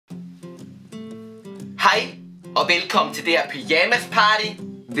Hej, og velkommen til det her pyjamas party.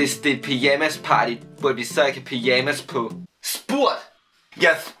 Hvis det er pyjamas party, burde vi så ikke have pyjamas på. Spurgt!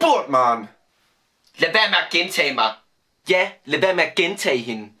 Jeg spurgt, man! Lad være med at gentage mig. Ja, lad være med at gentage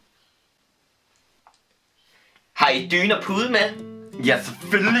hende. Har I dyne og pude med? Ja,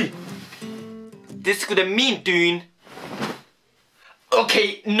 selvfølgelig! Det er sgu da min dyne.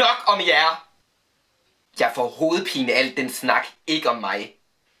 Okay, nok om jer. Jeg får hovedpine af al den snak, ikke om mig.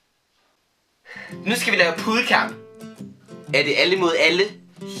 Nu skal vi lave pudekamp. Er det alle mod alle?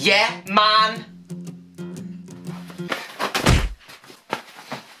 Ja, man!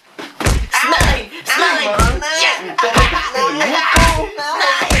 Smadring! Smadring! Ja!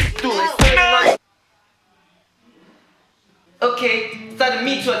 Okay, så er det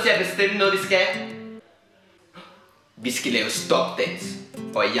min tur til at bestemme noget, vi skal. Vi skal lave stopdans,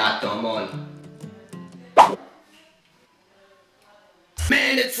 og jeg er dommeren.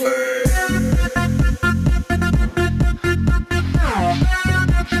 Men it's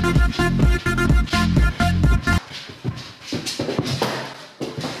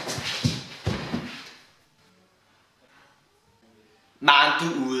Maren,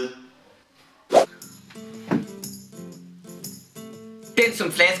 du er ude. Den,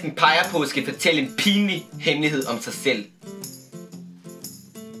 som flasken peger på, skal fortælle en pinlig hemmelighed om sig selv.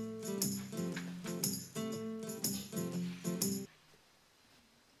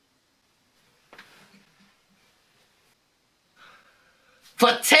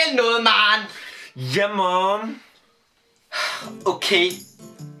 Fortæl noget, Maren! Ja, mom! Okay,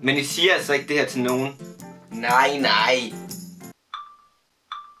 men I siger altså ikke det her til nogen. Nej, nej.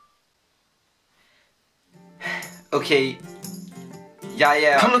 Okay. Jeg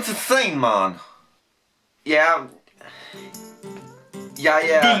er... Kom nu til sen, man! Jeg er...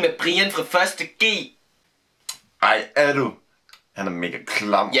 Vild med Brian fra 1.G. Ej, er du? Han er mega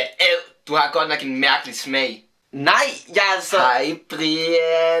klam. Ja, du har godt nok en mærkelig smag. Nej, jeg er altså... Hej,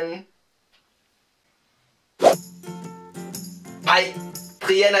 Brian. Ej,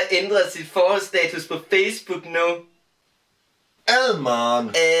 Brian har ændret sit forholdsstatus på Facebook nu. Ad,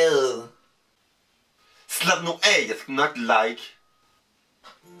 man! Ad. Slap nu af, jeg skal nok like.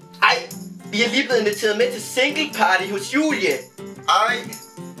 Ej, vi er lige blevet inviteret med til single party hos Julie. Ej,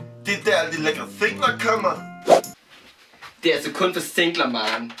 det er der, de lækre singler kommer. Det er altså kun for singler,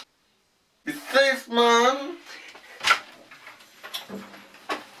 Maren. Vi ses, man!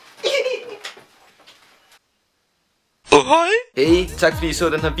 Hej! Hey, tak fordi I så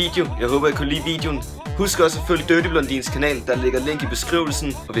den her video. Jeg håber, I kunne lide videoen. Husk også at følge Dirty Blondines kanal. Der ligger link i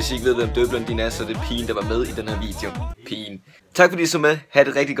beskrivelsen. Og hvis I ikke ved, hvem Dirty Blondine er, så er det pigen, der var med i den her video. Pigen. Tak fordi I så med. Ha'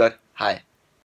 det rigtig godt. Hej.